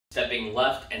Stepping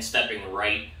left and stepping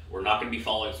right, we're not going to be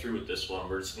following through with this one.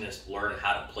 We're just going to learn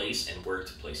how to place and where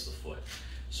to place the foot.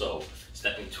 So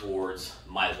stepping towards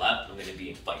my left, I'm going to be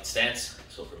in fight stance.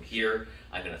 So from here,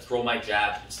 I'm going to throw my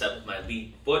jab and step with my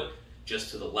lead foot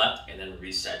just to the left and then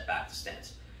reset back to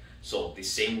stance. So the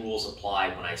same rules apply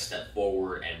when I step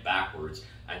forward and backwards.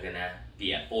 I'm going to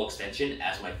be at full extension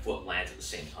as my foot lands at the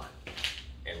same time.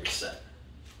 And reset.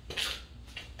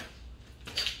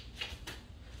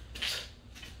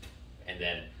 And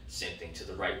then same thing to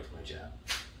the right with my jab.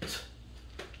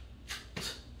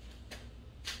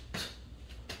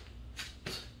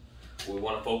 What we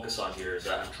want to focus on here is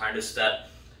that I'm trying to step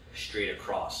straight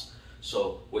across.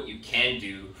 So what you can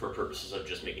do for purposes of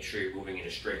just making sure you're moving in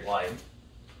a straight line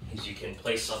is you can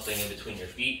place something in between your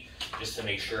feet just to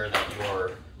make sure that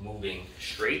you're moving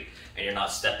straight and you're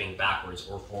not stepping backwards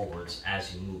or forwards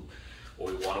as you move.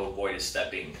 What we want to avoid is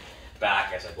stepping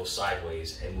back as I go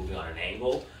sideways and moving on an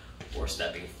angle, or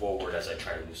stepping forward as I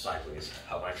try to move sideways.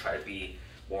 I want to try to be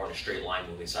more in a straight line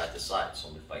moving side to side. So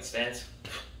I'm in fight stance.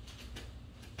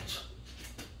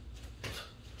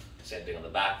 Same thing on the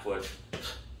back foot.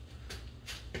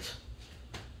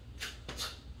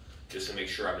 Just to make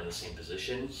sure I'm in the same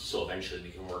position, so eventually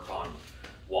we can work on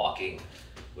walking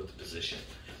with the position.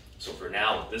 So for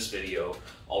now, with this video,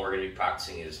 all we're going to be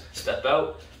practicing is step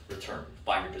out, return.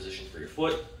 Find your position for your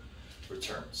foot,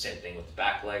 return. Same thing with the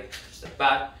back leg. Step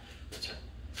back, return.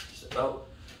 Step out,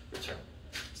 return.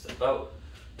 Step out,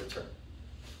 return.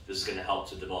 This is going to help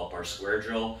to develop our square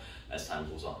drill as time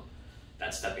goes on.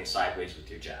 That's stepping sideways with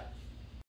your jab.